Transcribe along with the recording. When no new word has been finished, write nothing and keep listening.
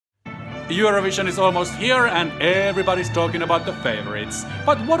Eurovision is almost here and everybody's talking about the favorites.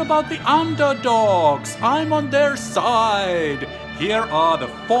 But what about the underdogs? I'm on their side. Here are the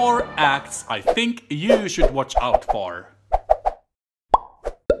 4 acts I think you should watch out for.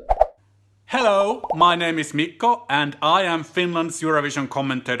 Hello, my name is Mikko and I am Finland's Eurovision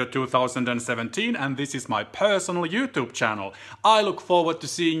commentator 2017 and this is my personal YouTube channel. I look forward to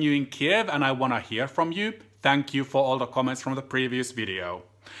seeing you in Kiev and I wanna hear from you. Thank you for all the comments from the previous video.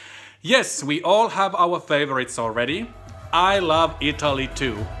 Yes, we all have our favorites already. I love Italy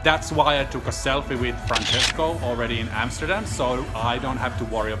too. That's why I took a selfie with Francesco already in Amsterdam, so I don't have to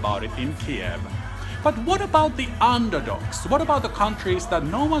worry about it in Kiev. But what about the underdogs? What about the countries that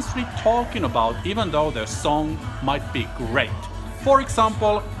no one's really talking about even though their song might be great? For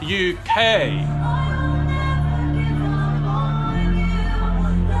example, UK.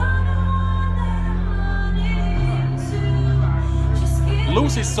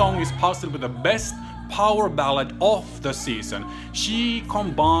 Lucy's song is possibly the best power ballad of the season. She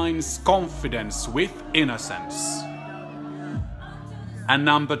combines confidence with innocence. And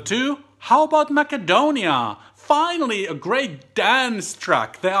number 2, how about Macedonia? Finally, a great dance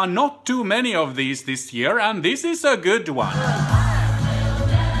track. There are not too many of these this year, and this is a good one.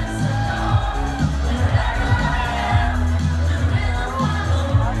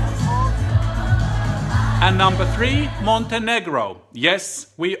 And number 3, Montenegro.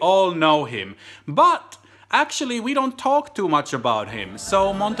 Yes, we all know him. But actually, we don't talk too much about him.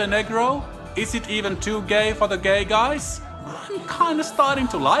 So Montenegro, is it even too gay for the gay guys? I'm kinda starting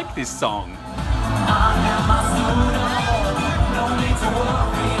to like this song.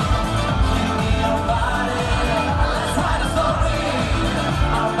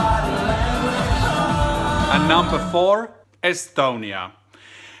 And number 4, Estonia.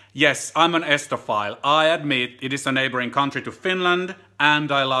 Yes, I'm an Estophile. I admit it is a neighboring country to Finland and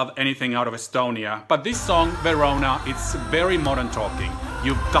I love anything out of Estonia. But this song, Verona, it's very modern talking.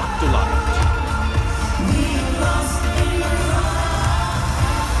 You've got to love it.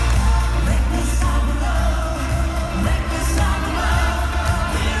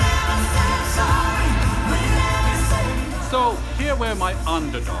 So here were my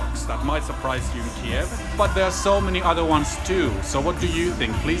underdogs that might surprise you in Kiev, but there are so many other ones too. So what do you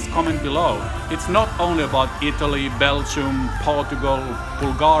think? Please comment below. It's not only about Italy, Belgium, Portugal,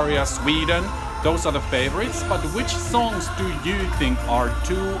 Bulgaria, Sweden. Those are the favorites, but which songs do you think are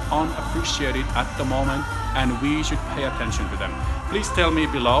too unappreciated at the moment and we should pay attention to them? Please tell me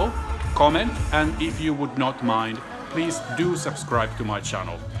below, comment, and if you would not mind, please do subscribe to my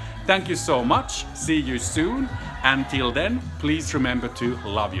channel. Thank you so much, see you soon. Until then, please remember to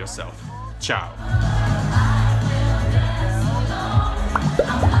love yourself. Ciao.